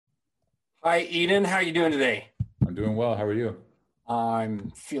Hi, Eden. How you doing today? I'm doing well. How are you?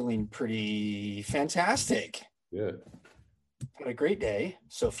 I'm feeling pretty fantastic. Good. Had a great day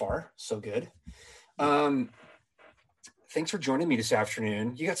so far. So good. Um, Thanks for joining me this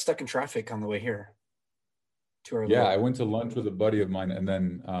afternoon. You got stuck in traffic on the way here to our Yeah, I little. went to lunch with a buddy of mine, and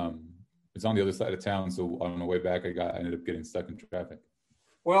then it's on the other side of town. So on the way back, I ended up getting stuck in traffic.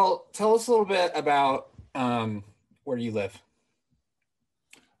 Well, tell us a little bit about where you live.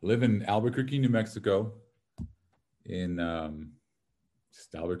 I live in Albuquerque, New Mexico. In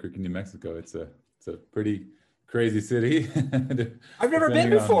just Albuquerque, New Mexico. It's a pretty crazy city, I've never been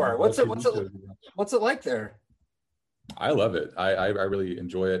depending on before. what What's it? TV What's it? shows you watch. What's it like there? I love it. I really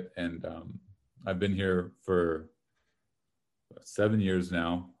enjoy it, and I've been here for 7 years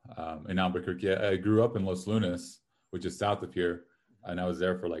now in Albuquerque. I grew up in Los Lunas, which is south of here, and I was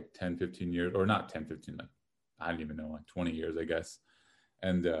there for like 10, 15 years, or not 10, 15, like, I don't even know, like 20 years, I guess.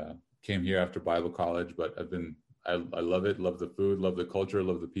 And came here after Bible college, but I love it, love the food, love the culture,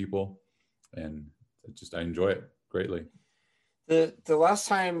 love the people, and I enjoy it greatly. The last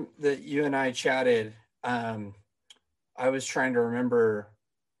time that you and I chatted, um, I was trying to remember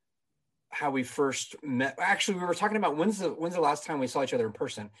how we first met. Actually, we were talking about when's the last time we saw each other in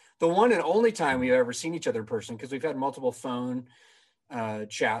person. The one and only time we've ever seen each other in person, because we've had multiple phone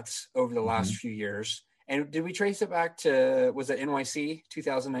chats over the last Hmm. few years. And did we trace it back to, was it NYC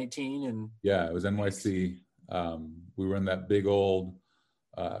 2019? And Yeah, it was NYC. We were in that big old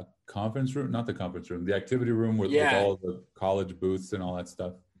conference room, not the conference room, the activity room with yeah, all the college booths and all that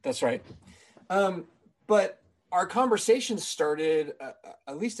stuff. that's right. Um, but our conversation started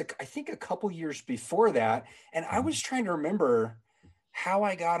at least I think a couple years before that, and I was Mhm. trying to remember how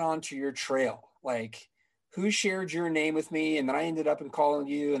I got onto your trail, like who shared your name with me, and then I ended up in calling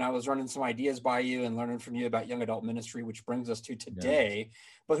you, and I was running some ideas by you and learning from you about young adult ministry, which brings us to Yeah. today.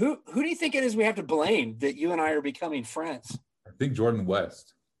 But who do you think it is we have to blame that you and I are becoming friends? I think Jordan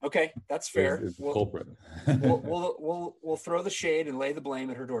West Okay, that's is, fair. is the We'll culprit. we'll throw the shade and lay the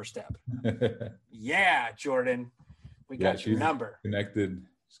blame at her doorstep. Yeah, Jordan, we Yeah, got your she's number. connected.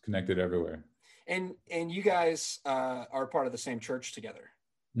 She's connected everywhere. And you guys are part of the same church together.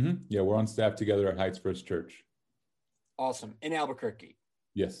 Yeah, we're on staff together at Heights First Church. Awesome. In Albuquerque.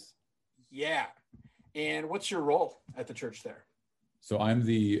 Yes. Yeah. And what's your role at the church there? So I'm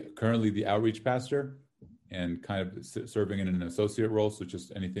the currently the outreach pastor and kind of serving in an associate role. So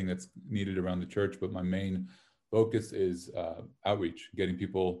just anything that's needed around the church. But my main focus is outreach, getting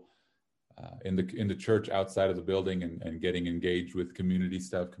people in the church outside of the building and getting engaged with community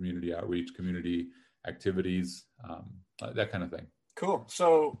stuff, community outreach, community activities, that kind of thing. Cool.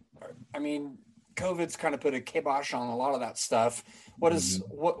 So, I mean, COVID's kind of put a kibosh on a lot of that stuff. Mhm.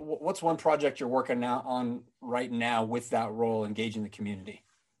 What's one project you're working now on right now with that role, engaging the community?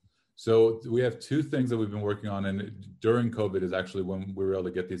 So we have two things that we've been working on, and during COVID is actually when we were able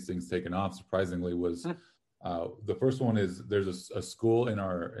to get these things taken off. Surprisingly, was Hmm. the first one is there's a school in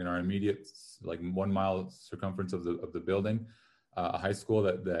our immediate like 1 mile circumference of the building, a high school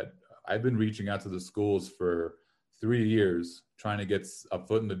that I've been reaching out to the schools for 3 years, trying to get a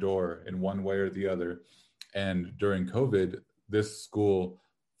foot in the door in one way or the other. And during COVID, this school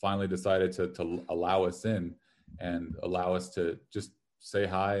finally decided to allow us in and allow us to just say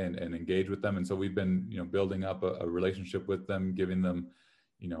hi and engage with them. And so we've been, building up a relationship with them, giving them,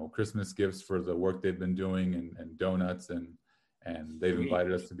 Christmas gifts for the work they've been doing and donuts and they've Sweet.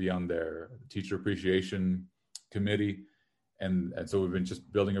 invited us to be on their teacher appreciation committee. And so we've been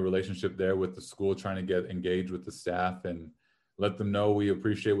just building a relationship there with the school, trying to get engaged with the staff and let them know we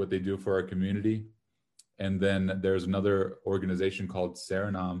appreciate what they do for our community. And then there's another organization called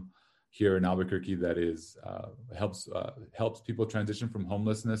Serenam here in Albuquerque that is helps people transition from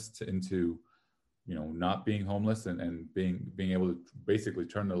homelessness into not being homeless and being able to basically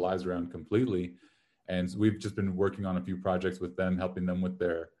turn their lives around completely. And so we've just been working on a few projects with them, helping them with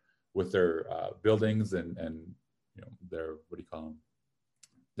their buildings and their, what do you call them,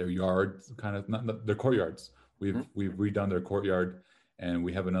 their yards, kind of, not their courtyards. Mhm. We've redone their courtyard, and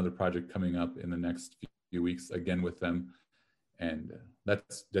we have another project coming up in the next few weeks again with them. And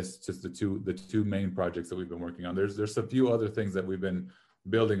that's just the two main projects that we've been working on. There's a few other things that we've been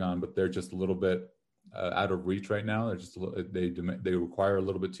building on, but they're just a little bit out of reach right now. They're just they require a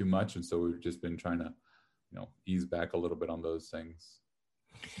little bit too much, and so we've just been trying to ease back a little bit on those things.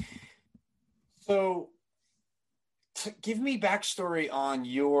 So, give me backstory on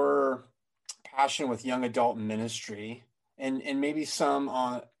your passion with young adult ministry, and maybe some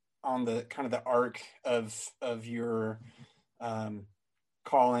on the kind of the arc of your um,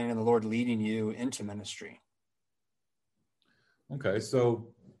 calling and the Lord leading you into ministry. Okay, so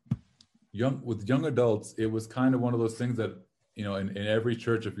young adults, it was kind of one of those things that, in every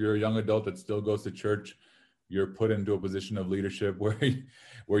church, if you're a young adult that still goes to church, you're put into a position of leadership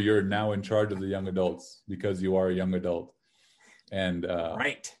where you're now in charge of the young adults because you are a young adult. And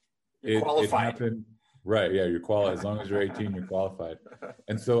right, you're qualified. It happened. Right. Yeah. You're qualified. As long as you're 18, you're qualified.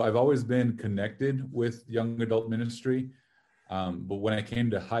 And so I've always been connected with young adult ministry. But when I came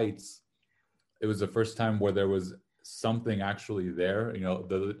to Heights, it was the first time where there was something actually there.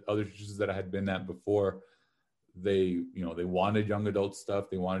 The other churches that I had been at before, they wanted young adult stuff.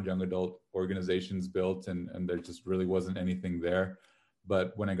 They wanted young adult organizations built, and there just really wasn't anything there.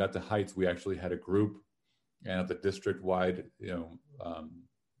 But when I got to Heights, we actually had a group, and at the district-wide,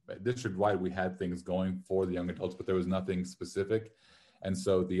 we had things going for the young adults, but there was nothing specific. And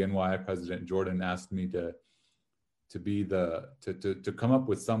so the NYI president, Jordan, asked me to come up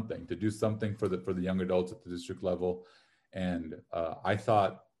with something, to do something for the young adults at the district level. And I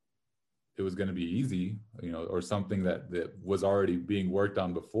thought it was going to be easy, or something that was already being worked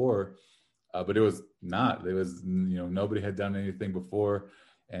on before, but it was not. It was, nobody had done anything before,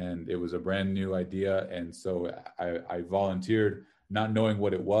 and it was a brand new idea. And so I volunteered, not knowing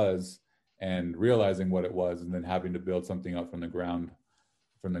what it was and realizing what it was, and then having to build something up from the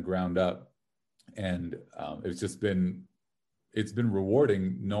ground up. And it's been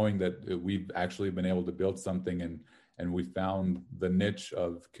rewarding knowing that we've actually been able to build something, and we found the niche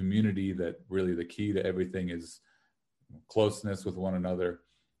of community, that really the key to everything is closeness with one another.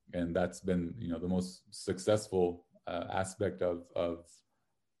 And that's been, the most successful aspect of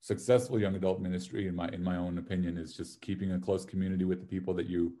successful young adult ministry, in my own opinion, is just keeping a close community with the people that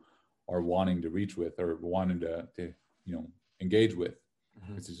you are wanting to reach with, or wanting to engage with.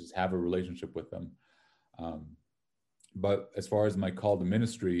 Mm-hmm. It's to just have a relationship with them. But as far as my call to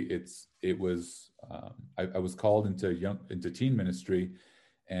ministry, I was called into teen ministry,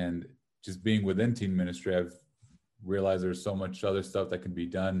 and just being within teen ministry, I've realized there's so much other stuff that can be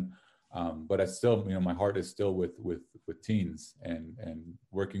done. But I still, my heart is still with teens, and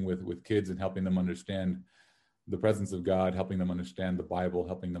working with kids and helping them understand the presence of God, helping them understand the Bible,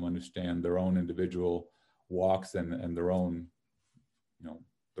 helping them understand their own individual walks and their own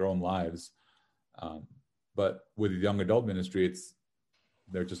lives. But with young adult ministry,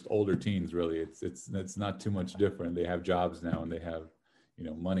 they're just older teens, really. It's not too much different. They have jobs now, and they have,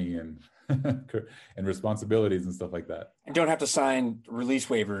 money and and responsibilities and stuff like that. And don't have to sign release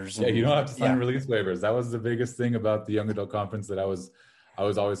waivers. Yeah, you don't have to sign release waivers. That was the biggest thing about the young adult conference that I was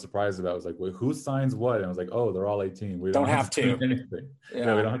always surprised about. I was like, well, who signs what? And I was like, oh, they're all 18. We don't have to sign anything.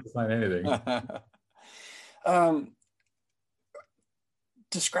 Yeah, we don't have to sign anything.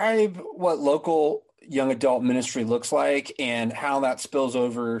 Describe what local young adult ministry looks like, and how that spills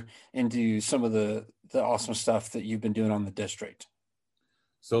over into some of the awesome stuff that you've been doing on the district.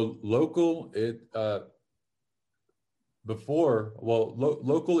 So local,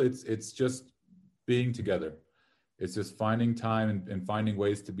 local, it's just being together. It's just finding time and finding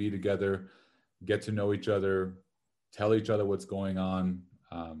ways to be together, get to know each other, tell each other what's going on,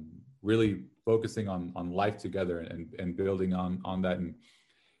 really focusing on life together, and building on that, and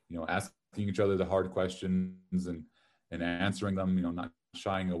asking each other the hard questions and answering them, not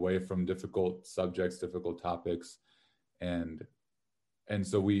shying away from difficult subjects, difficult topics. And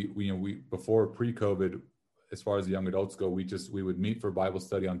so we before pre-COVID, as far as the young adults go, we would meet for Bible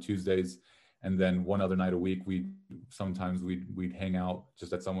study on Tuesdays, and then one other night a week, we'd hang out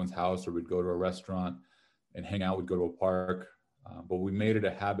just at someone's house, or we'd go to a restaurant and hang out. We'd go to a park, but we made it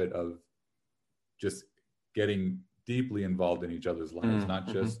a habit of just getting deeply involved in each other's lives, not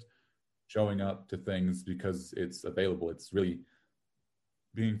just showing up to things because it's available. It's really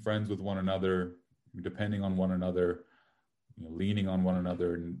being friends with one another, depending on one another, leaning on one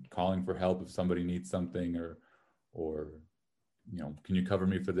another, and calling for help if somebody needs something, or can you cover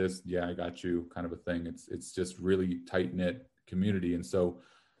me for this? Yeah, I got you, kind of a thing. It's just really tight-knit community. And so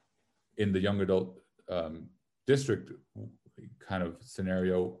in the young adult district kind of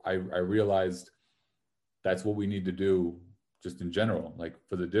scenario, I realized that's what we need to do just in general, like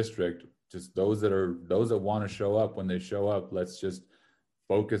for the district. Just those that want to show up, when they show up, let's just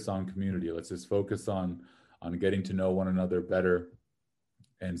focus on community. Let's just focus on getting to know one another better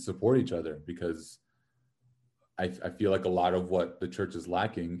and support each other, because I feel like a lot of what the church is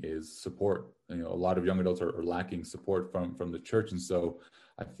lacking is support. A lot of young adults are lacking support from the church. And so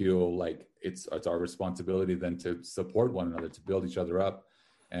I feel like it's our responsibility then to support one another, to build each other up,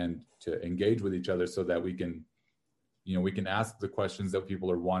 and to engage with each other, so that we can ask the questions that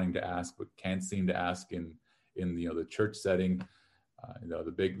people are wanting to ask but can't seem to ask in the church setting,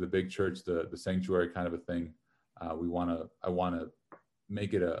 the big church, the sanctuary kind of a thing. I want to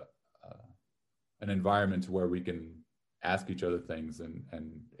make it an environment to where we can ask each other things and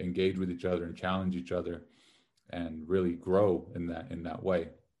engage with each other and challenge each other and really grow in that way.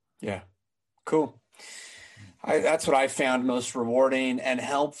 Yeah. Cool. That's what I found most rewarding and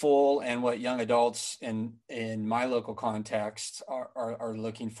helpful, and what young adults in my local context are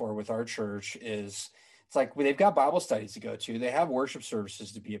looking for with our church is, it's like they've got Bible studies to go to. They have worship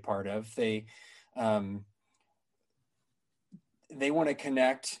services to be a part of. They want to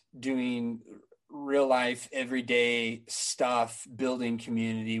connect doing real life, everyday stuff, building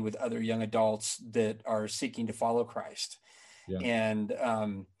community with other young adults that are seeking to follow Christ. Yeah.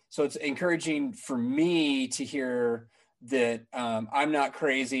 And so it's encouraging for me to hear that I'm not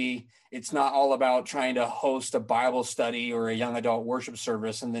crazy. It's not all about trying to host a Bible study or a young adult worship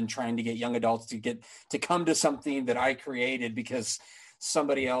service and then trying to get young adults to come to something that I created because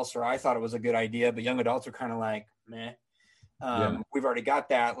somebody else or I thought it was a good idea, but young adults are kind of like, meh. We've already got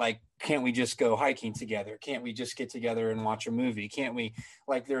that. Like, can't we just go hiking together? Can't we just get together and watch a movie? Can't we,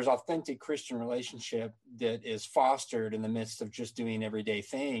 like, there's authentic Christian relationship that is fostered in the midst of just doing everyday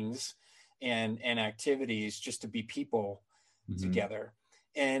things and activities just to be people together.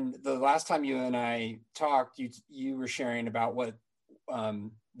 And the last time you and I talked, you were sharing about what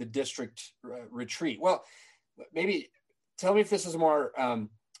the district retreat. Well, maybe tell me if this is a more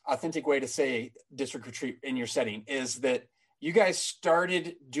authentic way to say district retreat in your setting, is that you guys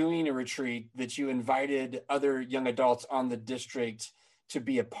started doing a retreat that you invited other young adults on the district to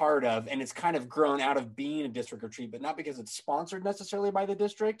be a part of. And it's kind of grown out of being a district retreat, but not because it's sponsored necessarily by the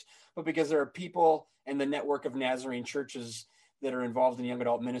district, but because there are people in the network of Nazarene churches that are involved in young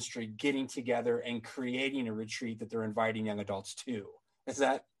adult ministry getting together and creating a retreat that they're inviting young adults to. Is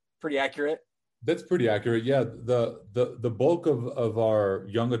that pretty accurate? That's pretty accurate. Yeah. The bulk of our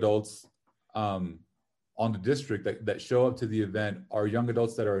young adults on the district that show up to the event are young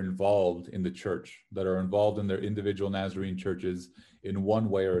adults that are involved in the church, that are involved in their individual Nazarene churches in one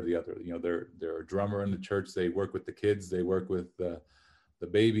way or the other. You know, they're a drummer in the church. They work with the kids. They work with the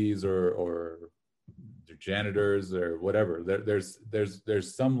babies or they're janitors or whatever.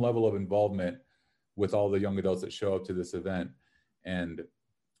 There's some level of involvement with all the young adults that show up to this event. And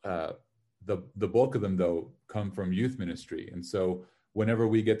the bulk of them, though, come from youth ministry. And so whenever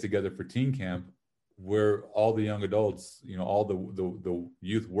we get together for teen camp, where all the young adults, you know, all the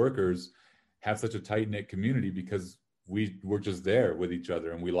youth workers have such a tight-knit community because we're just there with each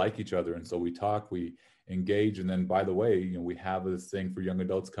other and we like each other. And so we talk, we engage. And then, by the way, you know, we have this thing for young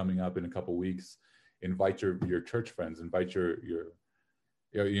adults coming up in a couple of weeks. Invite your church friends, invite you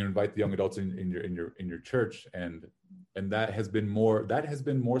invite the young adults in your church. And that has been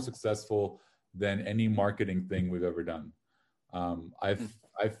more successful than any marketing thing we've ever done.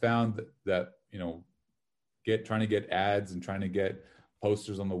 I've found that, you know, trying to get ads and trying to get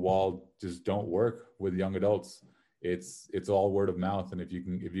posters on the wall just don't work with young adults. It's all word of mouth. And if you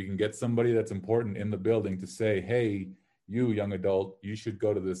can get somebody that's important in the building to say, hey, you young adult, you should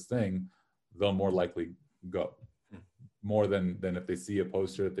go to this thing, they'll more likely go. More than if they see a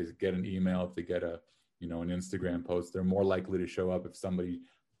poster, if they get an email, if they get an Instagram post, they're more likely to show up if somebody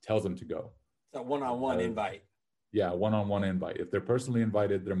tells them to go. A one-on-one invite. Yeah, one-on-one invite. If they're personally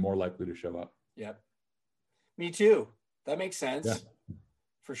invited, they're more likely to show up. Yep. Me too. That makes sense. Yeah.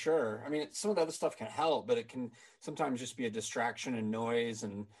 For sure. I mean, some of the other stuff can help, but it can sometimes just be a distraction and noise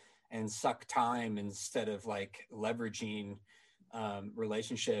and suck time instead of like leveraging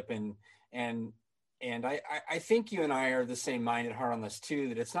relationship. And I think you and I are the same mind at heart on this too,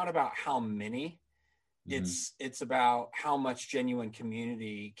 that it's not about how many, it's about how much genuine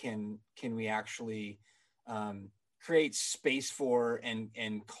community can we actually create space for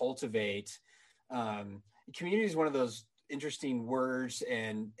and cultivate. Community is one of those interesting words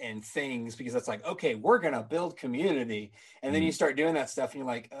and things, because it's like, okay, we're going to build community. And then you start doing that stuff and you're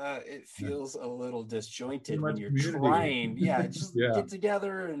like, it feels a little disjointed when you're trying. Yeah. Just get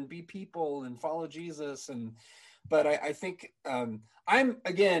together and be people and follow Jesus. But I think I'm,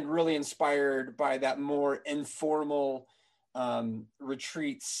 again, really inspired by that more informal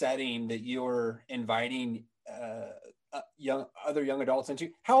retreat setting that you're inviting other young adults into.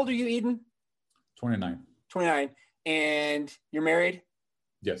 How old are you, Eden? 29. 29. And you're married?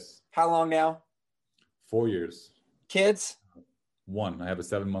 Yes. How long now? 4 years. Kids? 1. I have a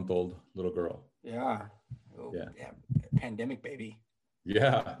 7-month-old little girl. Yeah. Oh, yeah. Pandemic baby.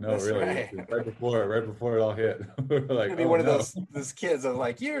 Yeah. No, that's really. Right. Right before it all hit. We're like, be one of those kids of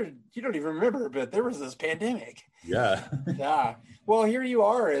like, you don't even remember, but there was this pandemic. Yeah. Yeah. Well, here you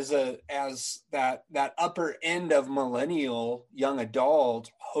are as that upper end of millennial young adult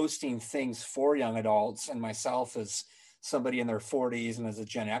hosting things for young adults, and myself as somebody in their 40s and as a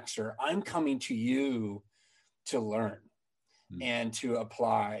Gen Xer, I'm coming to you to learn and to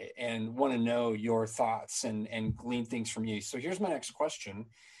apply and want to know your thoughts and glean things from you. So here's my next question.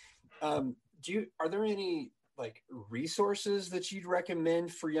 Are there any like resources that you'd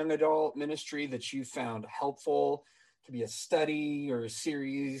recommend for young adult ministry that you found helpful? To be a study or a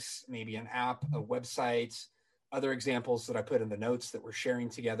series, maybe an app, a website, other examples that I put in the notes that we're sharing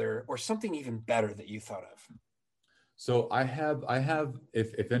together, or something even better that you thought of? So I have,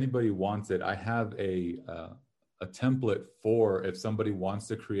 if anybody wants it, I have a template for if somebody wants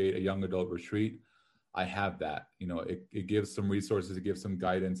to create a young adult retreat. I have that. It gives some resources, it gives some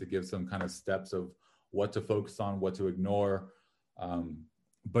guidance, it gives some kind of steps of what to focus on, what to ignore.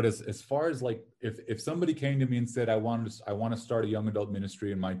 But as far as like, if somebody came to me and said, I want to start a young adult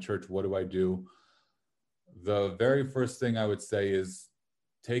ministry in my church, what do I do? The very first thing I would say is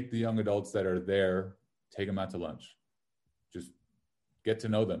take the young adults that are there, take them out to lunch. Just get to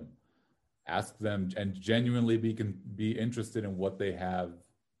know them, ask them, and genuinely be interested in what they have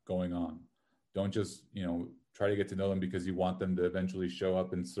going on. Don't just, try to get to know them because you want them to eventually show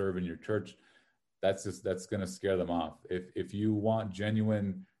up and serve in your church. That's going to scare them off. If you want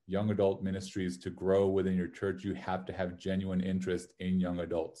genuine young adult ministries to grow within your church, you have to have genuine interest in young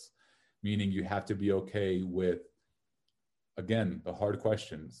adults, meaning you have to be okay with, again, the hard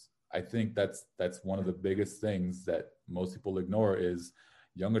questions. I think that's one of the biggest things that most people ignore is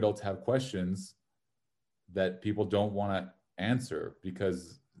young adults have questions that people don't want to answer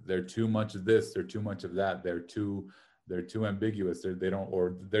because they're too much of this, they're too much of that, they're too ambiguous.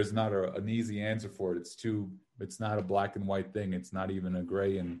 Or there's not an easy answer for it. It's not a black and white thing. It's not even a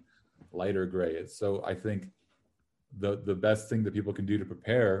gray and lighter gray. So I think the best thing that people can do to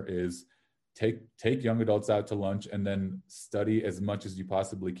prepare is take young adults out to lunch and then study as much as you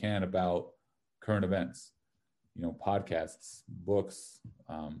possibly can about current events, podcasts, books,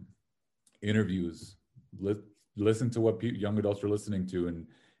 interviews, listen to what young adults are listening to and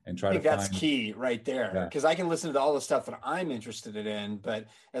try to find. That's key right there, because I can listen to all the stuff that I'm interested in, but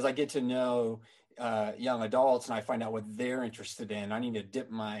as I get to know young adults and I find out what they're interested in, I need to dip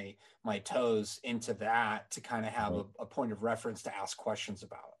my toes into that to kind of have a point of reference to ask questions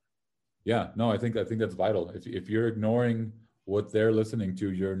about. Yeah, no, I think that's vital. If you're ignoring what they're listening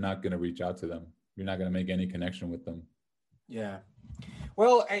to, you're not going to reach out to them. You're not going to make any connection with them. Yeah.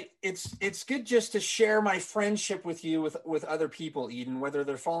 Well, it's good just to share my friendship with you with other people, Eden, whether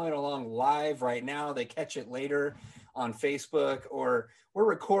they're following along live right now, they catch it later on Facebook, or we're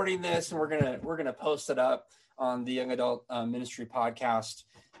recording this and we're gonna post it up on the Young Adult Ministry podcast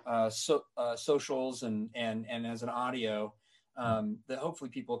socials and as an audio that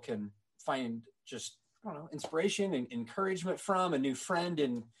hopefully people can find just, I don't know, inspiration and encouragement from, a new friend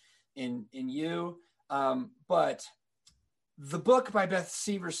in you. But the book by Beth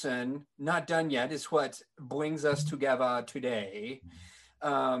Severson, Not Done Yet, is what brings us together today.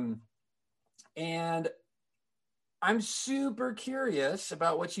 And I'm super curious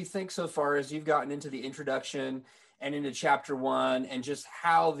about what you think so far as you've gotten into the introduction and into chapter 1, and just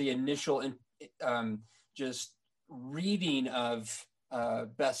how the initial just reading of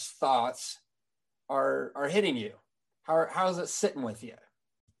Beth's thoughts are hitting you. How's it sitting with you?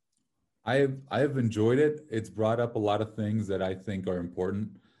 I have enjoyed it. It's brought up a lot of things that I think are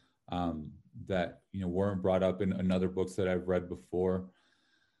important that weren't brought up in other books that I've read before.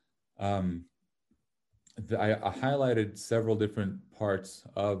 I highlighted several different parts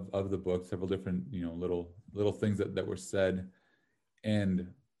of the book, several different little things that were said, and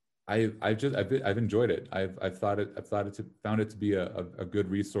I've enjoyed it. I've found it to be a good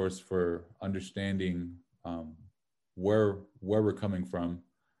resource for understanding where we're coming from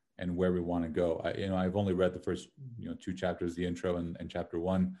and where we want to go. I've only read the first 2 chapters, the intro and chapter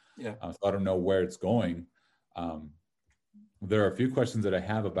 1. Yeah. So I don't know where it's going. There are a few questions that I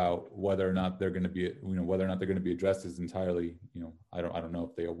have about whether or not they're going to be addressed as entirely. I don't know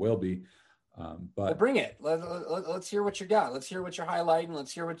if they will be. But well, bring it. Let's hear what you got. Let's hear what you're highlighting.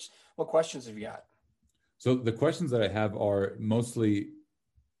 Let's hear what questions have you got. So the questions that I have are mostly,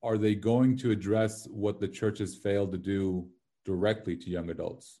 are they going to address what the church has failed to do directly to young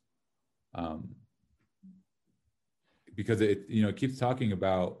adults? Because it keeps talking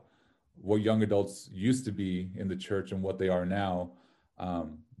about what young adults used to be in the church and what they are now,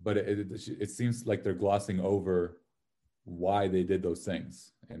 but it seems like they're glossing over why they did those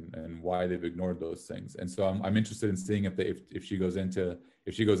things and why they've ignored those things. And so I'm interested in seeing if she goes into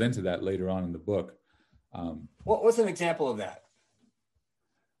that later on in the book. What's an example of that?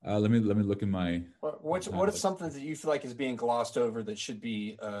 Let me look in my. What is something that you feel like is being glossed over that should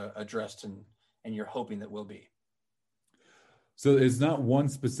be addressed and you're hoping that will be? So it's not one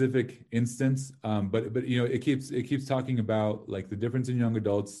specific instance, but you know, it keeps talking about like the difference in young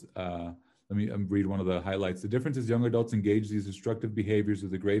adults. Let me read one of the highlights. The difference is young adults engage these destructive behaviors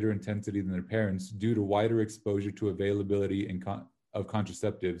with a greater intensity than their parents due to wider exposure to availability of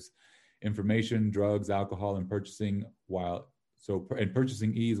contraceptives, information, drugs, alcohol, and purchasing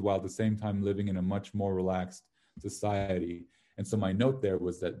purchasing ease, while at the same time living in a much more relaxed society. And so my note there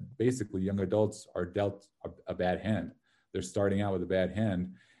was that basically young adults are dealt a bad hand. They're starting out with a bad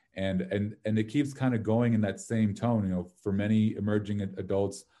hand, and it keeps kind of going in that same tone. You know, for many emerging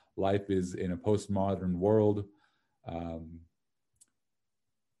adults, life is in a postmodern world. Let's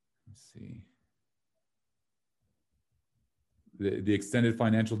see. The extended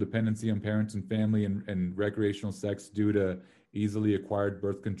financial dependency on parents and family and recreational sex due to easily acquired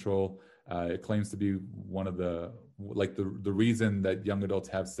birth control. It claims to be one of the reason that young adults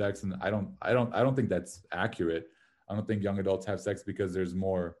have sex, and I don't think that's accurate. I don't think young adults have sex because there's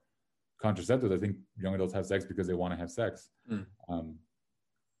more contraceptives. I think young adults have sex because they want to have sex.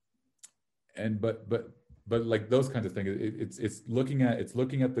 But like those kinds of things, it's looking at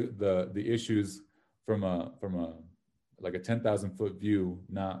the issues from a like a 10,000 foot view,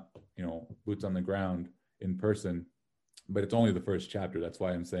 not, you know, boots on the ground in person. But it's only the first chapter. That's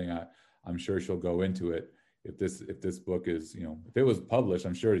why I'm saying I'm sure she'll go into it. If this book is, you know, if it was published,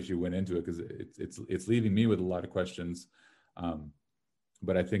 I'm sure she went into it, because it's leaving me with a lot of questions.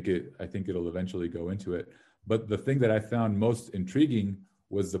 But I think it'll eventually go into it. But the thing that I found most intriguing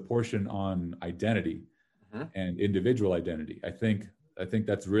was the portion on identity and individual identity. I think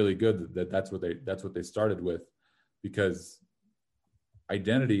that's really good that's what they started with, because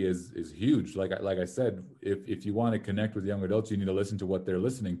identity is huge. Like I said, if you want to connect with young adults, you need to listen to what they're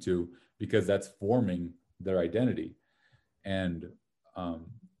listening to, because that's forming their identity. And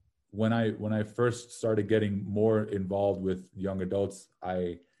when I first started getting more involved with young adults,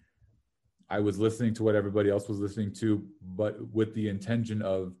 I was listening to what everybody else was listening to, but with the intention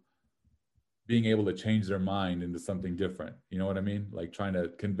of being able to change their mind into something different. You know what I mean? Like trying to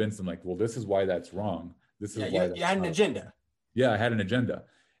convince them, like, well, this is why that's wrong. This is why you had an agenda. Yeah, I had an agenda.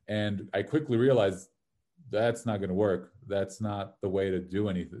 And I quickly realized that's not going to work. That's not the way to do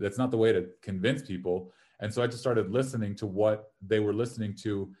anything. That's not the way to convince people. And so I just started listening to what they were listening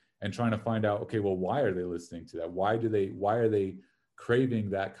to and trying to find out, okay, well, why are they listening to that? Why are they craving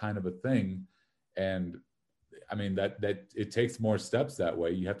that kind of a thing? And I mean, that it takes more steps that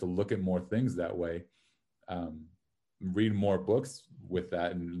way. You have to look at more things that way, read more books with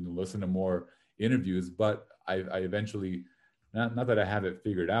that, and listen to more interviews. But I eventually, not that I have it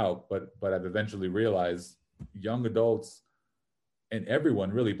figured out, but I've eventually realized young adults and everyone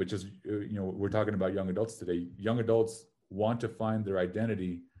really, but just, you know, we're talking about young adults today. Young adults want to find their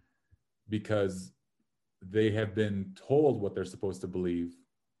identity because they have been told what they're supposed to believe,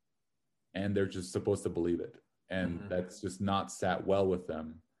 and they're just supposed to believe it. And that's just not sat well with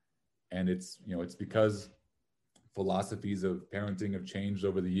them. And it's, you know, it's because philosophies of parenting have changed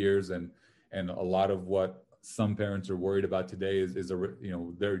over the years, and a lot of what some parents are worried about today is you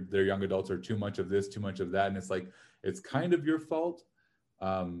know, their young adults are too much of this, too much of that. And it's like, it's kind of your fault.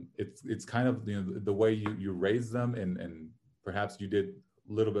 It's kind of, you know, the way you raise them, and perhaps you did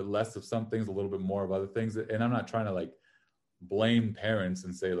a little bit less of some things, a little bit more of other things. And I'm not trying to like blame parents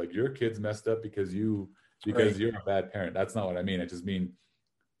and say like your kid's messed up because you're a bad parent. That's not what I mean. I just mean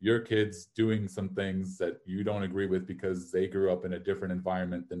your kid's doing some things that you don't agree with because they grew up in a different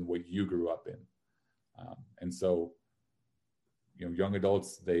environment than what you grew up in. And so, you know, young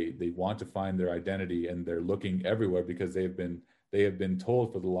adults, they want to find their identity, and they're looking everywhere because they have been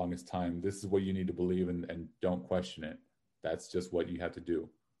told for the longest time, this is what you need to believe, and don't question it. That's just what you have to do.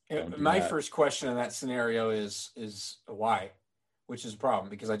 My first question in that scenario is why, which is a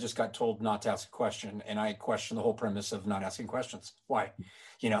problem, because I just got told not to ask a question, and I question the whole premise of not asking questions. Why,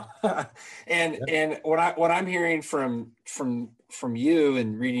 you know? and what I'm hearing from you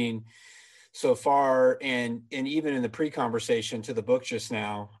and reading so far, and even in the pre-conversation to the book just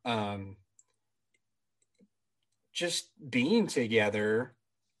now, just being together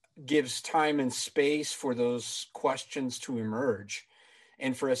gives time and space for those questions to emerge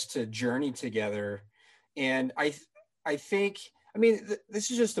and for us to journey together. And I think, I mean,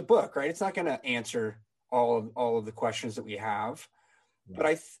 this is just a book, right? It's not going to answer all of the questions that we have, right.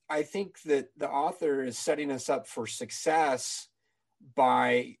 But I think that the author is setting us up for success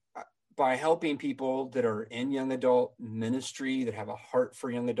by helping people that are in young adult ministry, that have a heart for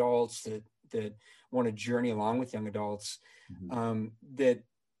young adults, that want to journey along with young adults,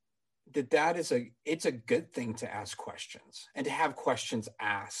 it's a good thing to ask questions and to have questions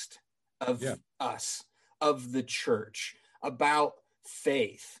asked of us, of the church, about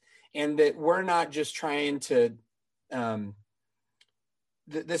faith, and that we're not just trying to,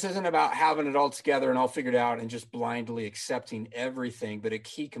 this isn't about having it all together and all figured out and just blindly accepting everything, but a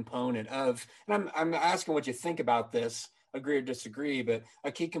key component of, and I'm asking what you think about this, agree or disagree, but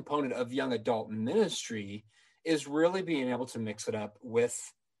a key component of young adult ministry is really being able to mix it up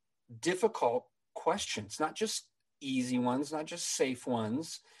with difficult questions, not just easy ones, not just safe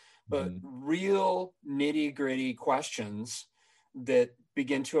ones, but real nitty gritty questions that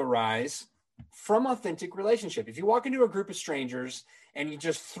begin to arise from authentic relationship. If you walk into a group of strangers and you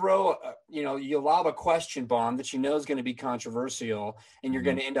just throw, you lob a question bomb that you know is going to be controversial and you're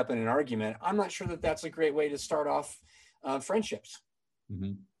going to end up in an argument, I'm not sure that that's a great way to start off friendships.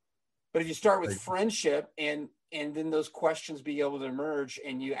 But if you start with friendship and then those questions be able to emerge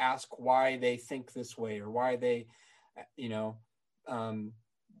and you ask why they think this way or why they,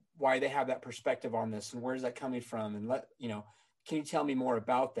 why they have that perspective on this and where's that coming from, and can you tell me more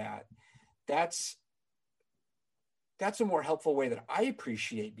about that? That's a more helpful way that I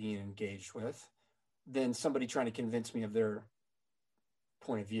appreciate being engaged with than somebody trying to convince me of their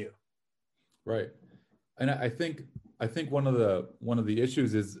point of view. Right. And I think one of the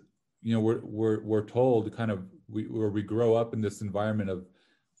issues is, we're told kind of where we grow up in this environment of,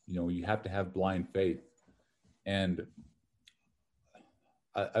 you have to have blind faith. And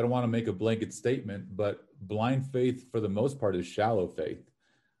I don't want to make a blanket statement, but blind faith for the most part is shallow faith.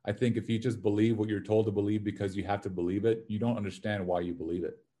 I think if you just believe what you're told to believe because you have to believe it, you don't understand why you believe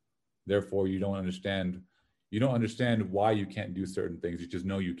it. Therefore, you don't understand why you can't do certain things. You just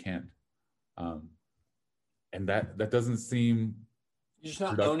know you can't. And that doesn't seem, you're just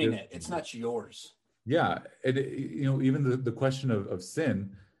not productive. Owning it. It's not yours. Yeah. And even the question of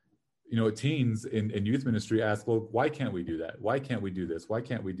sin, teens in youth ministry ask, well, why can't we do that? Why can't we do this? Why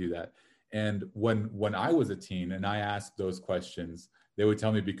can't we do that? And when I was a teen and I asked those questions, they would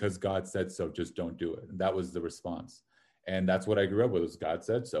tell me, because God said so, just don't do it. And that was the response. And that's what I grew up with, was God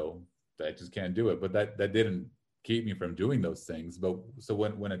said so, I just can't do it. But that didn't keep me from doing those things. But so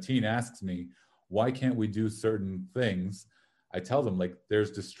when a teen asks me, why can't we do certain things? I tell them, like, there's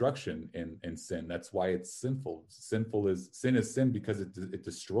destruction in sin. That's why it's sinful. Sin is sin because it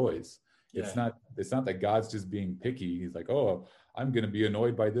destroys. Yeah. It's not that God's just being picky. He's like, oh, I'm going to be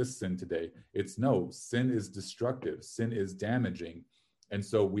annoyed by this sin today. It's no, sin is destructive. Sin is damaging. And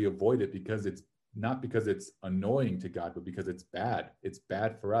so we avoid it because it's not because it's annoying to God, but because it's bad. It's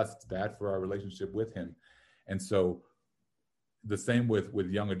bad for us. It's bad for our relationship with him. And so the same with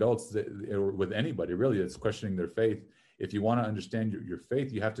young adults, or with anybody really that's questioning their faith. If you want to understand your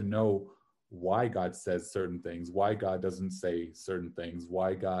faith, you have to know why God says certain things, why God doesn't say certain things,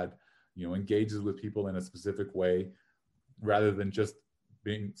 why God, engages with people in a specific way, rather than just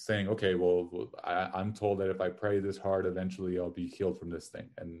saying, okay, well, I'm told that if I pray this hard, eventually I'll be healed from this thing.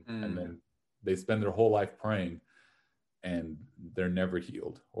 And then they spend their whole life praying and they're never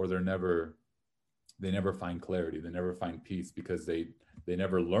healed, or they never find clarity. They never find peace because they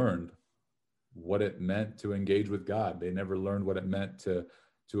never learned what it meant to engage with God. They never learned what it meant to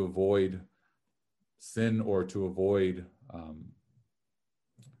avoid sin, or to avoid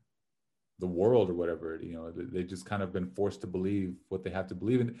the world, or whatever. They just kind of been forced to believe what they have to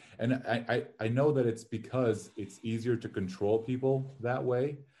believe in. And I know that it's because it's easier to control people that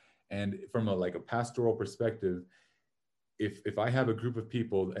way. And from a pastoral perspective, if I have a group of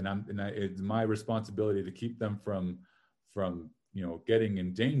people and it's my responsibility to keep them from getting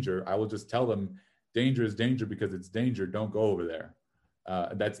in danger, I will just tell them, danger is danger because it's danger. Don't go over there.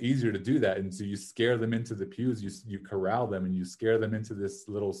 That's easier to do that. And so you scare them into the pews, you corral them, and you scare them into this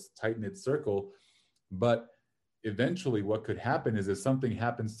little tight-knit circle. But eventually what could happen is, if something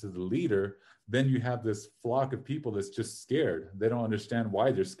happens to the leader, then you have this flock of people that's just scared. They don't understand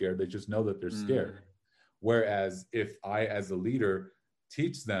why they're scared. They just know that they're scared. Whereas if I, as a leader,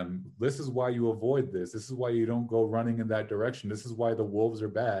 teach them, this is why you avoid this. This is why you don't go running in that direction. This is why the wolves are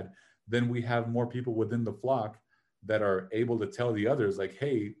bad. Then we have more people within the flock that are able to tell the others, like,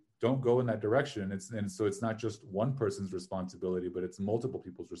 hey, don't go in that direction. And so it's not just one person's responsibility, but it's multiple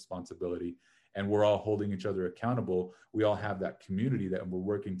people's responsibility. And we're all holding each other accountable. We all have that community that we're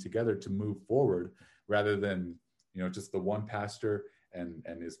working together to move forward, rather than, just the one pastor and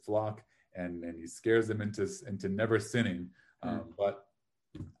his flock, and he scares them into never sinning. But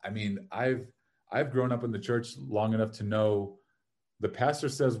I mean, I've grown up in the church long enough to know the pastor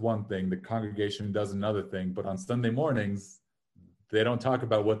says one thing, the congregation does another thing, but on Sunday mornings, they don't talk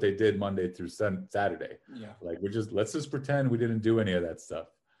about what they did Monday through Saturday. Yeah. Like, let's just pretend we didn't do any of that stuff.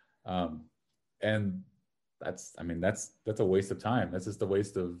 And that's a waste of time. That's just a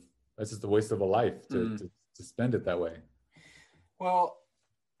waste of a life to spend it that way. Well,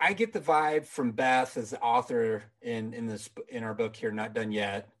 I get the vibe from Beth as the author in our book here, Not Done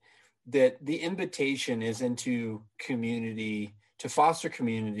Yet, that the invitation is into community, to foster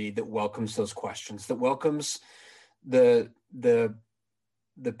community that welcomes those questions, that welcomes the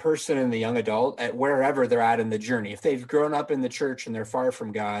person and the young adult at wherever they're at in the journey. If they've grown up in the church and they're far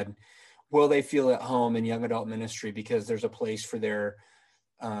from God, will they feel at home in young adult ministry because there's a place for their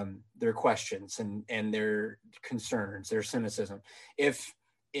questions and their concerns, their cynicism.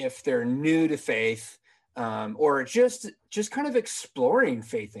 If they're new to faith, or just kind of exploring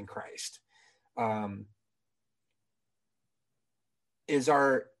faith in Christ, is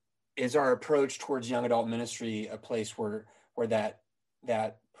our approach towards young adult ministry a place where that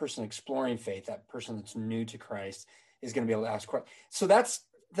person exploring faith, that person that's new to Christ, is going to be able to ask questions. So that's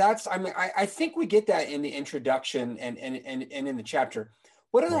I think we get that in the introduction and in the chapter.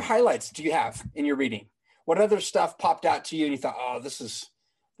 What other highlights do you have in your reading? What other stuff popped out to you and you thought, oh, this is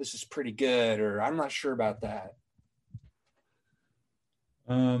pretty good, or I'm not sure about that?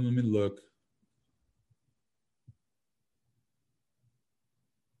 Let me look.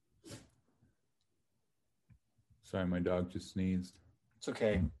 Sorry, my dog just sneezed. It's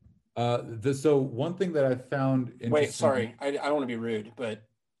okay. So one thing that I found interesting. Wait, sorry. I don't want to be rude, but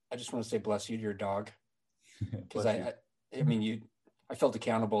I just want to say bless you to your dog. Because I mean, I felt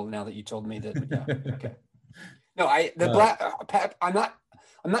accountable now that you told me that. Yeah, okay. No,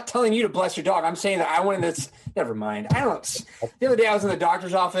 I'm not telling you to bless your dog. I'm saying that I wanted to. Never mind. I don't. The other day I was in the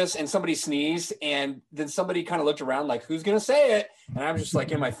doctor's office and somebody sneezed, and then somebody kind of looked around like, "Who's gonna say it?" And I'm just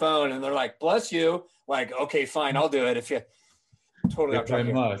like in my phone, and they're like, "Bless you." Like, okay, fine, I'll do it if you totally off track.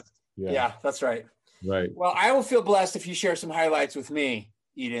 I must. Yeah, that's right. Right. Well, I will feel blessed if you share some highlights with me,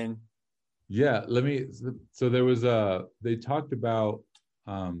 Eden. Yeah, so there was they talked about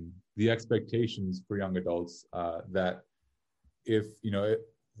the expectations for young adults, that if,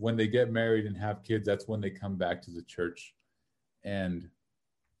 when they get married and have kids, that's when they come back to the church.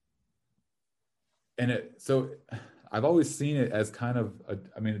 So I've always seen it as kind of,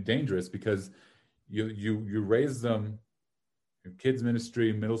 dangerous, because you raise them, kids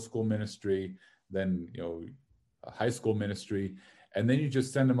ministry, middle school ministry, then, high school ministry, and then you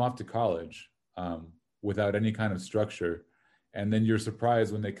just send them off to college without any kind of structure. And then you're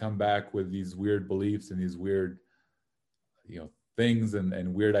surprised when they come back with these weird beliefs and these weird, things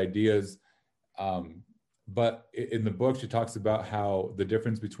and weird ideas. But in the book, she talks about how the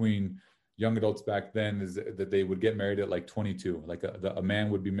difference between young adults back then is that they would get married at like 22. Like a man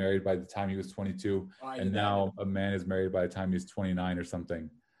would be married by the time he was 22. And now a man is married by the time he's 29 or something.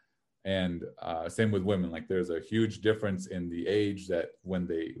 And same with women. Like there's a huge difference in the age that when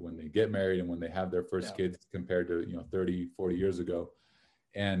they get married and when they have their first kids compared to 30, 40 years ago.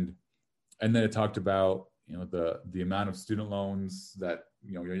 And then it talked about the amount of student loans that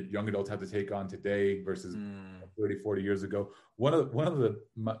young adults have to take on today versus 30, 40 years ago. One of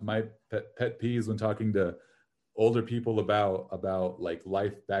my pet peeves when talking to older people about like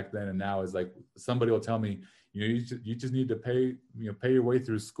life back then and now is like, somebody will tell me, you just need to pay your way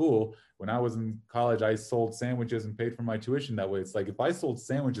through school. When I was in college, I sold sandwiches and paid for my tuition that way. It's like, if I sold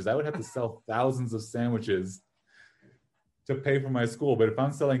sandwiches, I would have to sell thousands of sandwiches to pay for my school. But if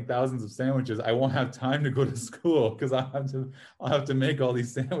I'm selling thousands of sandwiches, I won't have time to go to school because I'll have to make all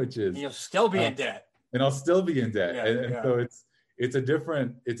these sandwiches. You'll still be in debt. And I'll still be in debt. So it's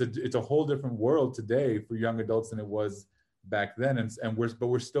a whole different world today for young adults than it was back then. But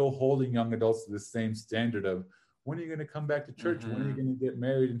we're still holding young adults to the same standard of, when are you going to come back to church? When are you going to get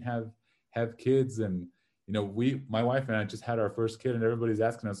married and have kids? And my wife and I just had our first kid, and everybody's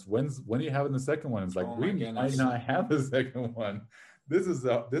asking us, when are you having the second one? It's like, we might not have the second one. This is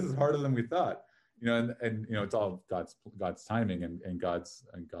harder than we thought. And it's all God's timing and God's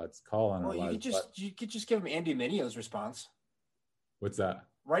call on our lives. You could just give him Andy Minio's response. What's that?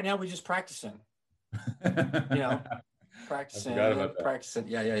 Right now, we're just practicing. Practicing.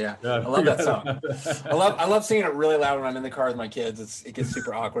 Yeah. I love that song. I love singing it really loud when I'm in the car with my kids. It gets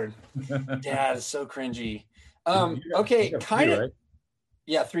super awkward. Dad is so cringy. Okay, kind of. Right?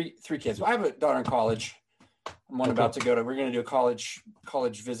 Yeah, three kids. Well, I have a daughter in college. I'm about to go to. We're going to do a college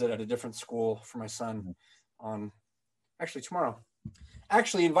visit at a different school for my son on tomorrow.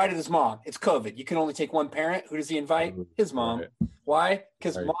 Actually invited his mom. It's COVID. You can only take one parent. Who does he invite? His mom. Right. Why?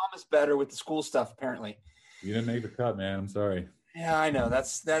 Because mom is better with the school stuff, apparently. You didn't make the cut, man. I'm sorry. Yeah, I know.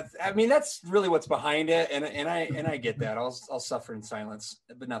 That's really what's behind it, and I get that. I'll suffer in silence,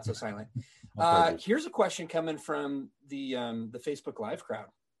 but not so silent. Here's a question coming from the Facebook Live crowd.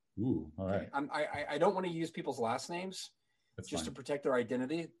 Ooh, all right. I don't want to use people's last names. That's just fine. To protect their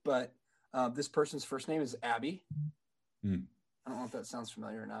identity, but this person's first name is Abby. I don't know if that sounds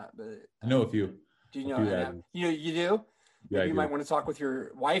familiar or not, but I know a few. do you A know few an Abby. you do? Yeah, Maybe I you do. might want to talk with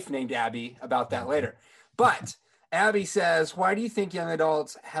your wife named Abby about that later. But Abby says, why do you think young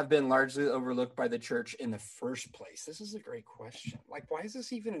adults have been largely overlooked by the church in the first place? This is a great question. Like, why is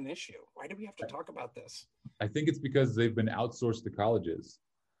this even an issue? Why do we have to talk about this? I think it's because they've been outsourced to colleges.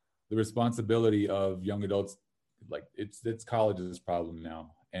 The responsibility of young adults, like it's college's problem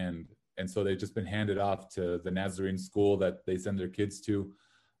now, and so they've just been handed off to the Nazarene school that they send their kids to.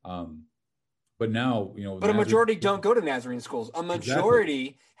 Um, but now, But a Nazarene, majority don't go to Nazarene schools. A exactly.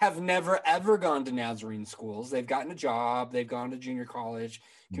 majority have never, ever gone to Nazarene schools. They've gotten a job. They've gone to junior college,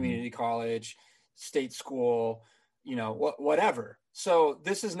 Mm-hmm. community college, state school, whatever. So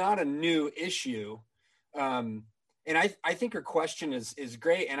this is not a new issue. And I think your question is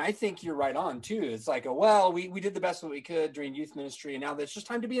great. And I think you're right on too. It's like, we did the best that we could during youth ministry. And now it's just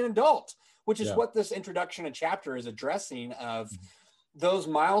time to be an adult, which is Yeah. what this introduction and chapter is addressing of. Those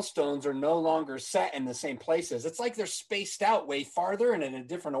milestones are no longer set in the same places. It's like they're spaced out way farther and in a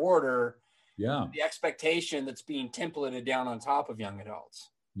different order. Yeah. The expectation that's being templated down on top of young adults.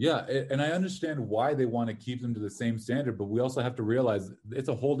 Yeah, and I understand why they want to keep them to the same standard, but we also have to realize it's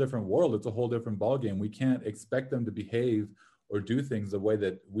a whole different world. It's a whole different ballgame. We can't expect them to behave or do things the way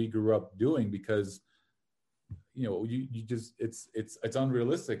that we grew up doing because you just it's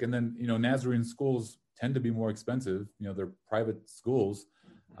unrealistic. And then Nazarene schools tend to be more expensive. They're private schools.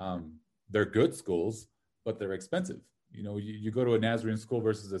 They're good schools, but they're expensive. You go to a Nazarene school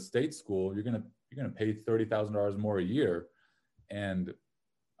versus a state school, you're gonna pay $30,000 more a year, and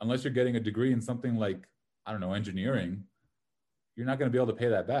unless you're getting a degree in something like, I don't know, engineering, you're not going to be able to pay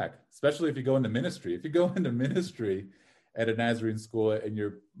that back, especially if you go into ministry. If you go into ministry at a Nazarene school and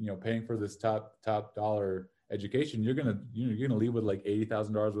you're paying for this top dollar education, you're gonna leave with like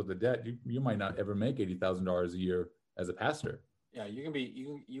 $80,000 worth of debt. You might not ever make $80,000 a year as a pastor. Yeah, you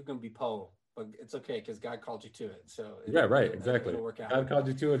can be Poe, but it's okay because God called you to it. So yeah, right, exactly. It'll work out. God called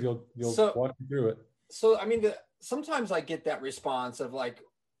you to it. You'll walk you through it. So I mean, sometimes I get that response of like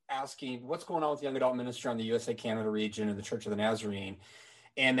asking what's going on with young adult ministry on the USA Canada region and the Church of the Nazarene.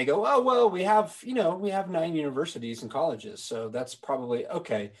 And they go, oh, well, we have 9 universities and colleges. So that's probably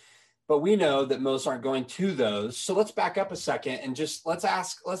okay. But we know that most aren't going to those. So let's back up a second and just let's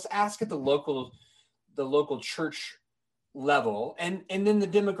ask at the local church level. And then the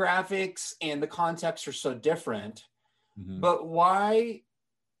demographics and the context are so different. Mm-hmm. But why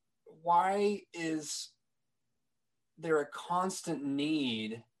is there a constant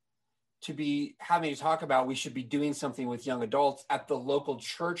need to be having to talk about we should be doing something with young adults at the local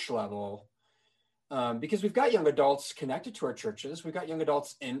church level? Because we've got young adults connected to our churches. We've got young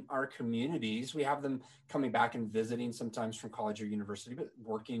adults in our communities. We have them coming back and visiting sometimes from college or university, but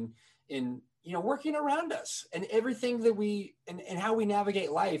working around us and everything that and how we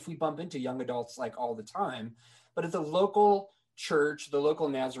navigate life, we bump into young adults like all the time. But at the local church, the local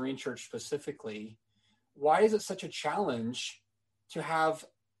Nazarene church specifically, why is it such a challenge to have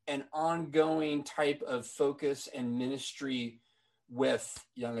an ongoing type of focus and ministry with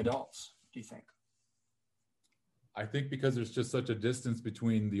young adults, do you think? I think because there's just such a distance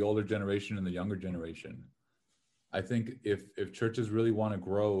between the older generation and the younger generation. I think if churches really want to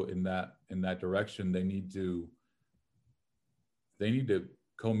grow in that direction, they need to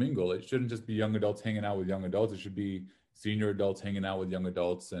commingle. It shouldn't just be young adults hanging out with young adults. It should be senior adults hanging out with young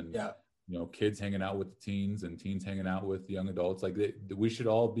adults, and kids hanging out with the teens, and teens hanging out with young adults. Like we should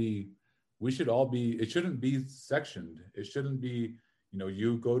all be. It shouldn't be sectioned. It shouldn't be.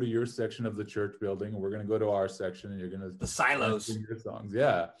 You go to your section of the church building, and we're going to go to our section, and you're going to the silos sing your songs.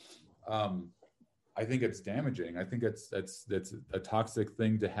 Yeah. I think it's damaging. I think that's a toxic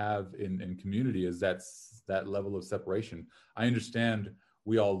thing to have in community, is that level of separation. I understand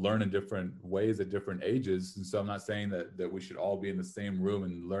we all learn in different ways at different ages. And so I'm not saying that we should all be in the same room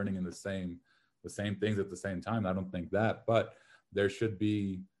and learning in the same things at the same time. I don't think that, but there should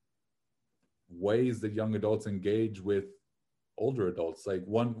be ways that young adults engage with older adults. Like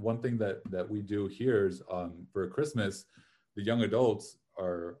one thing that we do here is for Christmas, the young adults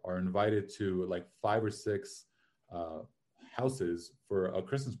are invited to like 5 or 6 houses for a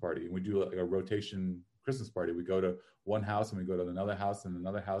Christmas party. And we do like a rotation Christmas party. We go to one house and we go to another house and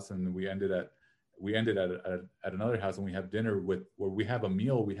another house, and we ended at another house, and we have dinner where we have a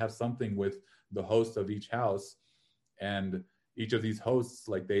meal. We have something with the host of each house, and each of these hosts,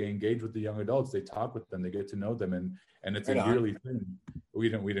 like, they engage with the young adults. They talk with them. They get to know them, and it's a yearly thing. We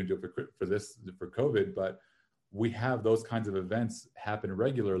didn't do it for COVID, but we have those kinds of events happen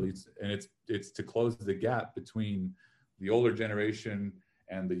regularly, and it's to close the gap between the older generation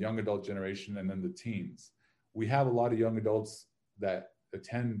and the young adult generation, and then the teens. We have a lot of young adults that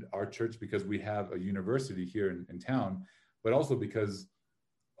attend our church because we have a university here in town, but also because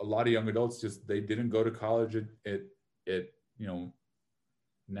a lot of young adults they didn't go to college at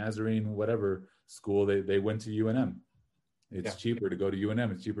Nazarene, whatever school. They went to UNM. It's cheaper to go to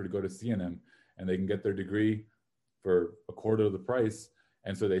UNM. It's cheaper to go to CNM, and they can get their degree for a quarter of the price.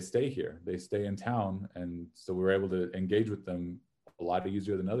 And so they stay here. They stay in town, and so we're able to engage with them a lot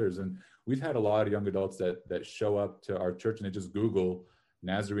easier than others. And we've had a lot of young adults that show up to our church and they just Google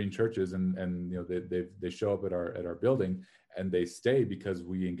Nazarene churches, and they show up at our building, and they stay because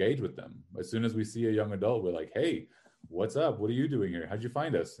we engage with them. As soon as we see a young adult, we're like, hey, what's up? What are you doing here? How'd you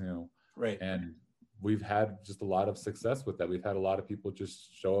find us? Right. And we've had just a lot of success with that. We've had a lot of people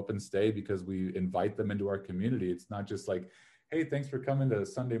just show up and stay because we invite them into our community. It's not just like, hey, thanks for coming to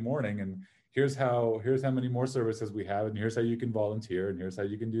Sunday morning, and here's how many more services we have, and here's how you can volunteer, and here's how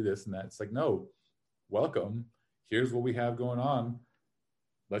you can do this and that. It's like, no, welcome. Here's what we have going on.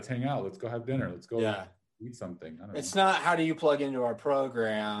 Let's hang out. Let's go have dinner. Let's go eat something. I don't know. It's not how do you plug into our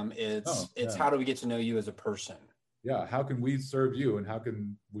program. It's how do we get to know you as a person? Yeah. How can we serve you, and how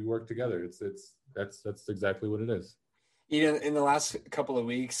can we work together? That's exactly what it is. In the last couple of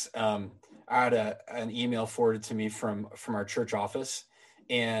weeks, I had an email forwarded to me from our church office,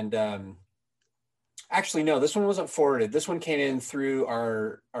 and actually, no, this one wasn't forwarded. This one came in through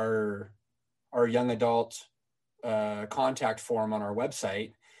our young adult contact form on our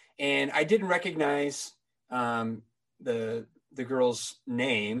website, and I didn't recognize the girl's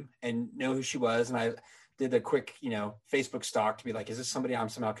name and know who she was, and I did a quick Facebook stalk to be like, is this somebody I'm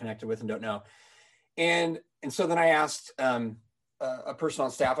somehow connected with and don't know? And so then I asked a person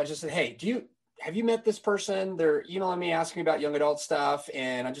on staff. I just said, hey, have you met this person? They're emailing me asking about young adult stuff,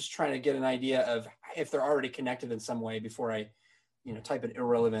 and I'm just trying to get an idea of if they're already connected in some way before I type an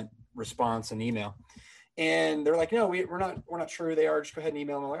irrelevant response in email. And they're like, no, we're not sure who they are. Just go ahead and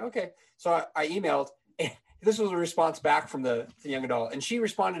email them. I'm like, okay. So I emailed, and this was a response back from the young adult. And she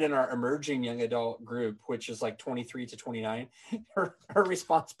responded in our emerging young adult group, which is like 23 to 29. Her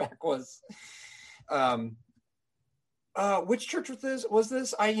response back was, which church was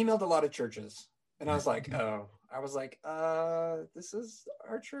this? I emailed a lot of churches. And I was like, this is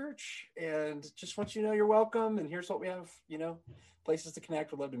our church, and just want you to know you're welcome. And here's what we have, places to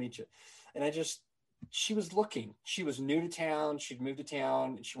connect. Would love to meet you. And she was looking. She was new to town. She'd moved to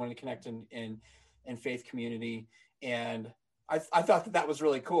town, and she wanted to connect in faith community. And I thought that was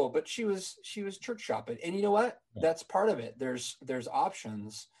really cool. But she was church shopping, and you know what? That's part of it. There's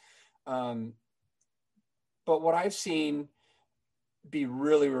options. But what I've seen be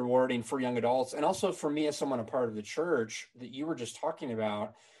really rewarding for young adults, and also for me as someone a part of the church that you were just talking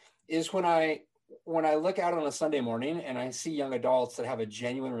about, is when I look out on a Sunday morning and I see young adults that have a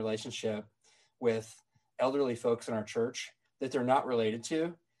genuine relationship with elderly folks in our church that they're not related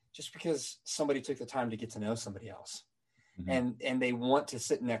to, just because somebody took the time to get to know somebody else. Mm-hmm. And they want to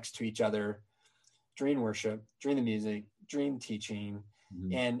sit next to each other during worship, during the music, during teaching,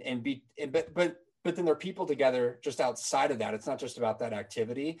 mm-hmm. But then there are people together just outside of that. It's not just about that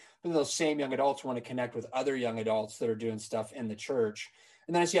activity, but those same young adults want to connect with other young adults that are doing stuff in the church.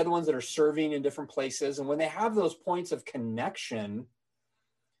 And then I see other ones that are serving in different places. And when they have those points of connection,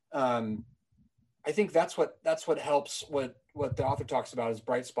 I think that's what helps what the author talks about as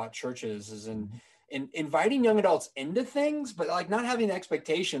bright spot churches, is in inviting young adults into things, but like not having the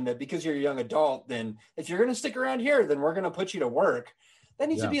expectation that because you're a young adult, then if you're going to stick around here, then we're going to put you to work. That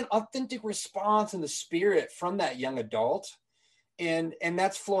needs to be an authentic response in the spirit from that young adult. And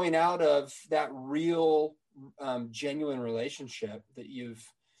that's flowing out of that real, genuine relationship that you've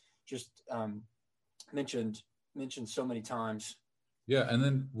just mentioned so many times. Yeah. And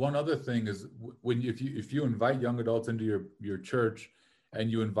then one other thing is if you invite young adults into your church and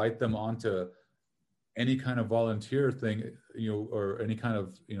you invite them onto any kind of volunteer thing, or any kind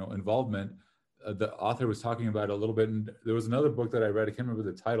of, involvement, the author was talking about it a little bit. And there was another book that I read, I can't remember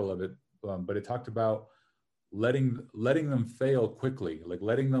the title of it, but it talked about letting them fail quickly, like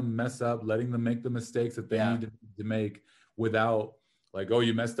letting them mess up, letting them make the mistakes that they need to make without like, oh,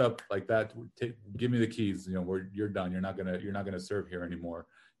 you messed up like that. Give me the keys. You're done. You're not gonna serve here anymore.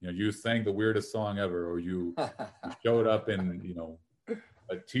 You sang the weirdest song ever, or you showed up in,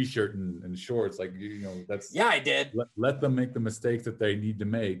 a t-shirt and shorts. Like, that's, I did. Let them make the mistakes that they need to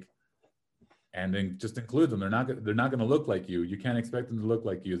make. And then just include them. They're not going to look like you. You can't expect them to look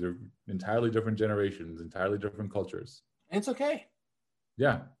like you. They're entirely different generations, entirely different cultures. And it's okay.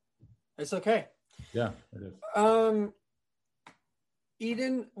 Yeah. It's okay. Yeah, it is.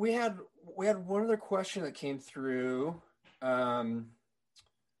 Eden, we had one other question that came through. And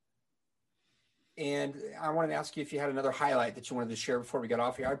And I wanted to ask you if you had another highlight that you wanted to share before we got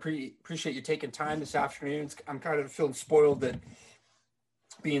off here. I appreciate you taking time this afternoon. I'm kind of feeling spoiled that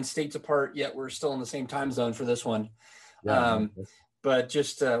being states apart, yet we're still in the same time zone for this one. Yeah. But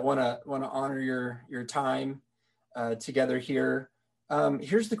just want to honor your time together here.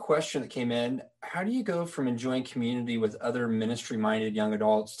 Here's the question that came in. How do you go from enjoying community with other ministry-minded young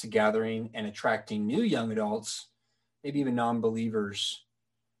adults to gathering and attracting new young adults, maybe even non-believers,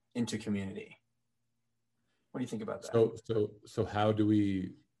 into community? What do you think about that? So how do we?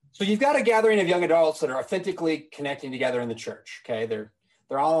 So you've got a gathering of young adults that are authentically connecting together in the church. Okay, they're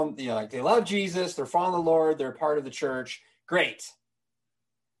all, you know, like they love Jesus, they're following the Lord, they're part of the church. Great.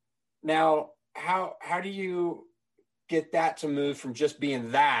 Now, how do you get that to move from just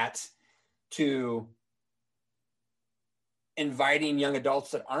being that to inviting young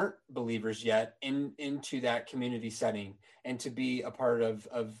adults that aren't believers yet into that community setting and to be a part of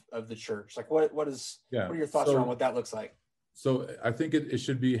the church? Like what are your thoughts around what that looks like? So I think it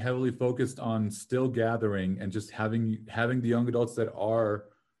should be heavily focused on still gathering and just having the young adults that are,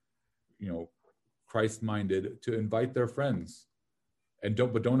 you know, Christ-minded to invite their friends, and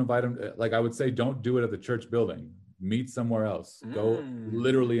don't invite them. Like I would say, don't do it at the church building. Meet somewhere else. Go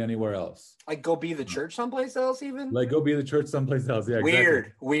literally anywhere else. Like go be the church someplace else, even. Like go be the church someplace else. Yeah,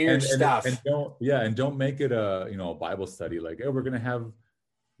 weird stuff. And don't make it a a Bible study. Like, hey, we're gonna have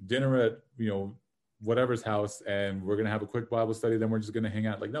dinner at whatever's house, and we're gonna have a quick Bible study. Then we're just gonna hang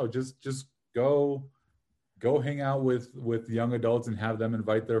out. Like, no, just go hang out with young adults and have them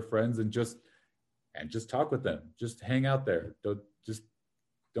invite their friends and just talk with them. Just hang out there.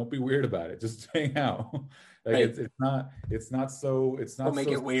 Don't be weird about it. Just hang out. Like right. It's not don't make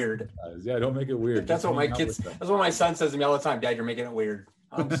it weird. Yeah, don't make it weird. That's what my son says to me all the time. Dad, you're making it weird.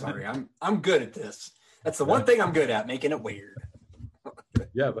 I'm sorry. I'm good at this. That's the one thing I'm good at, making it weird.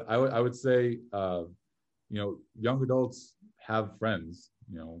 Yeah, but I would say young adults have friends.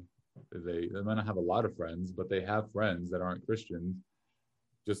 They might not have a lot of friends, but they have friends that aren't Christians.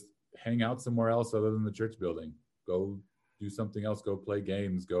 Just hang out somewhere else other than the church building. Go do something else. Go play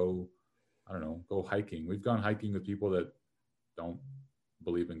games. Go hiking. We've gone hiking with people that don't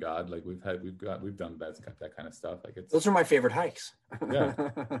believe in God. Like we've done that kind of stuff. Like those are my favorite hikes. yeah.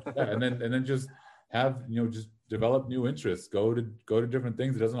 And then just have just develop new interests. Go to different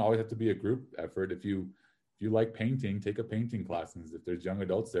things. It doesn't always have to be a group effort. If you like painting, take a painting class. And if there's young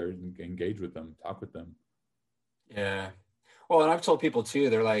adults there, engage with them, talk with them. Yeah. Well, and I've told people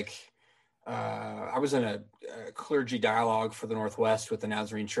too, they're like, I was in a clergy dialogue for the Northwest with the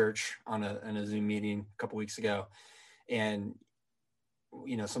Nazarene Church in a Zoom meeting a couple weeks ago. And,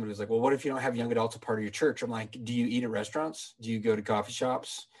 somebody was like, well, what if you don't have young adults a part of your church? I'm like, do you eat at restaurants? Do you go to coffee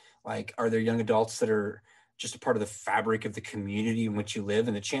shops? Like, are there young adults that are just a part of the fabric of the community in which you live?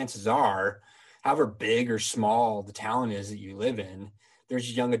 And the chances are, however big or small the town is that you live in,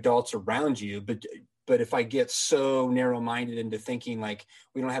 there's young adults around you. But if I get so narrow-minded into thinking like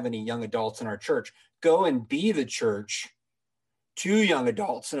we don't have any young adults in our church, go and be the church to young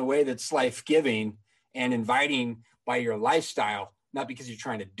adults in a way that's life-giving and inviting by your lifestyle, not because you're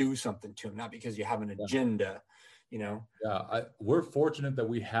trying to do something to them, not because you have an agenda, Yeah, we're fortunate that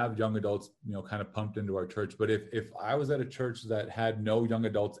we have young adults, kind of pumped into our church. But if I was at a church that had no young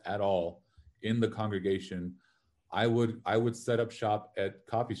adults at all in the congregation, I would set up shop at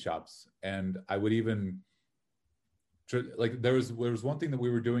coffee shops, and I would even like there was one thing that we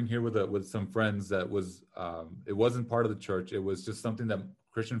were doing here with some friends that was it wasn't part of the church. It was just something that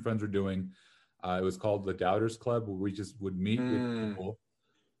Christian friends were doing. It was called the Doubters Club, where we just would meet with people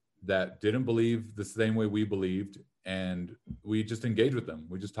that didn't believe the same way we believed, and we just engage with them.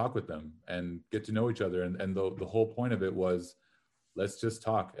 We just talk with them and get to know each other. And the whole point of it was, let's just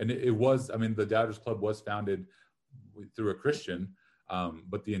talk. And it was, the Doubters Club was founded through a Christian,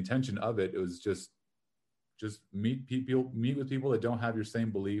 but the intention of it was just meet with people that don't have your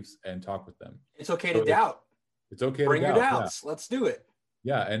same beliefs and talk with them. It's okay to doubt. It's okay Bring to doubt. Bring your doubts. Yeah. Let's do it.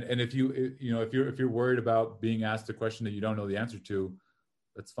 Yeah, and if you're worried about being asked a question that you don't know the answer to,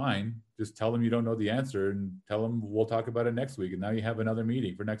 that's fine. Just tell them you don't know the answer and tell them we'll talk about it next week. And now you have another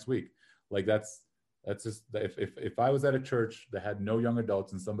meeting for next week. Like that's just, if I was at a church that had no young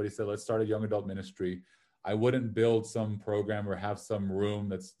adults and somebody said, let's start a young adult ministry, I wouldn't build some program or have some room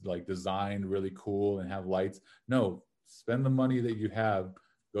that's like designed really cool and have lights. No, spend the money that you have,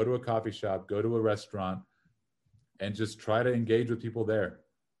 go to a coffee shop, go to a restaurant, and just try to engage with people there.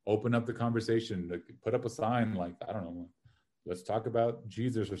 Open up the conversation, like put up a sign, like, I don't know, let's talk about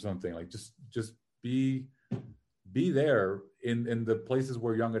Jesus or something. Like just be there in the places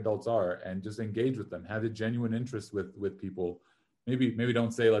where young adults are and just engage with them. Have a genuine interest with people. maybe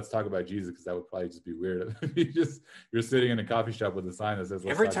don't say let's talk about Jesus, because that would probably just be weird. You're sitting in a coffee shop with a sign that says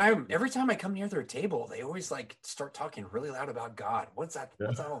every time I come near their table, they always like start talking really loud about God. What's that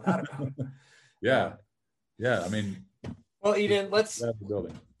all that about? Yeah. I mean, well, Eden, let's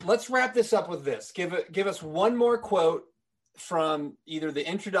wrap this up with this. Give us one more quote from either the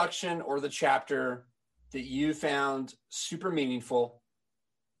introduction or the chapter that you found super meaningful.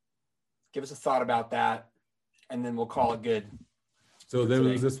 Give us a thought about that, and then we'll call it good. So there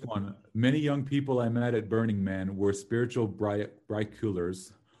was this one. Many young people I met at Burning Man were spiritual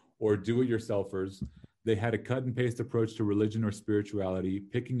bricoleurs or do-it-yourselfers. They had a cut and paste approach to religion or spirituality,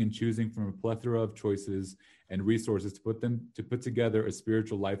 picking and choosing from a plethora of choices and resources to put together a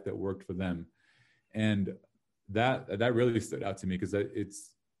spiritual life that worked for them. And that really stood out to me, because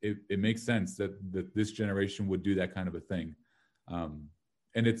it makes sense that this generation would do that kind of a thing.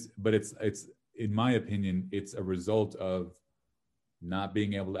 And it's in my opinion, it's a result of not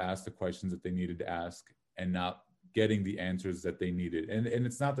being able to ask the questions that they needed to ask and not getting the answers that they needed. And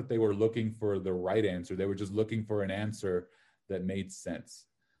it's not that they were looking for the right answer. They were just looking for an answer that made sense.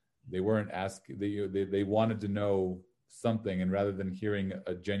 They weren't asking, they wanted to know something, and rather than hearing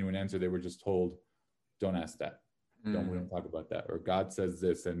a genuine answer, they were just told, don't ask that. We don't talk about that. Or God says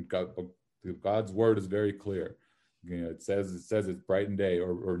this, and God's word is very clear. It says it's bright and day,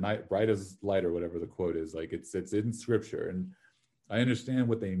 or night, bright as light, or whatever the quote is. Like it's in scripture. And I understand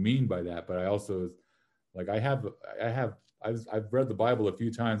what they mean by that, but I also, like, I've read the Bible a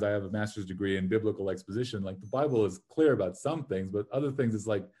few times. I have a master's degree in biblical exposition. Like, the Bible is clear about some things, but other things, it's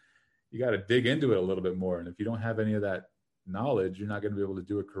like, you got to dig into it a little bit more. And if you don't have any of that knowledge, you're not going to be able to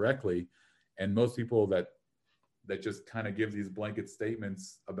do it correctly. And most people that just kind of give these blanket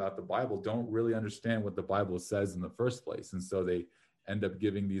statements about the Bible don't really understand what the Bible says in the first place. And so they end up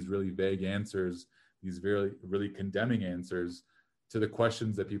giving these really vague answers, these really, really condemning answers to the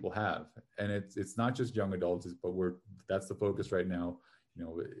questions that people have. And it's not just young adults, but that's the focus right now.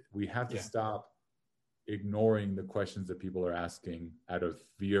 We have to stop ignoring the questions that people are asking out of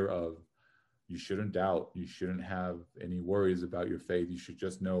fear of, you shouldn't doubt, you shouldn't have any worries about your faith, you should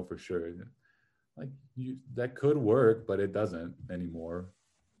just know for sure. Like, that could work, but it doesn't anymore.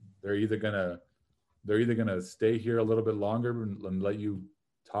 They're either gonna stay here a little bit longer and let you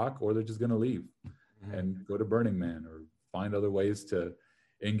talk, or they're just gonna leave and go to Burning Man or find other ways to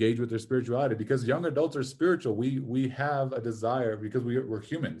engage with their spirituality. Because young adults are spiritual. We have a desire, because we're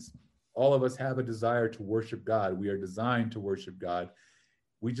humans. All of us have a desire to worship God. We are designed to worship God.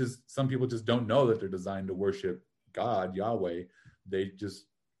 Some people just don't know that they're designed to worship God, Yahweh. They just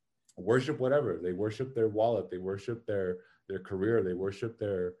worship whatever. They worship their wallet. They worship their career. They worship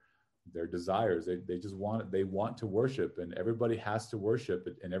their desires. They want to worship, and everybody has to worship,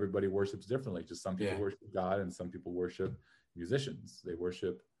 and everybody worships differently. Just some people worship God, and some people worship musicians. They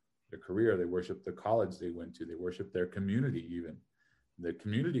worship their career. They worship the college they went to. They worship their community. Even the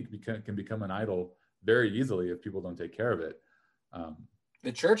community can become an idol very easily if people don't take care of it.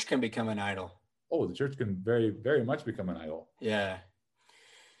 The church can become an idol. Oh, the church can very, very much become an idol. Yeah.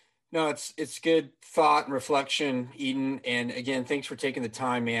 No, it's good thought and reflection, Eden. And again, thanks for taking the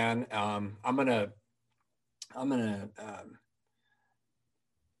time, man. I'm gonna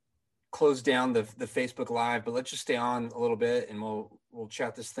close down the Facebook Live, but let's just stay on a little bit, and we'll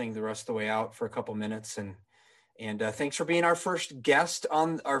chat this thing the rest of the way out for a couple minutes. And thanks for being our first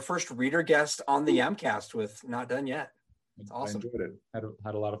reader guest on the Yamcast with Not Done Yet. It's awesome. I enjoyed it.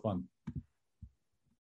 Had a lot of fun.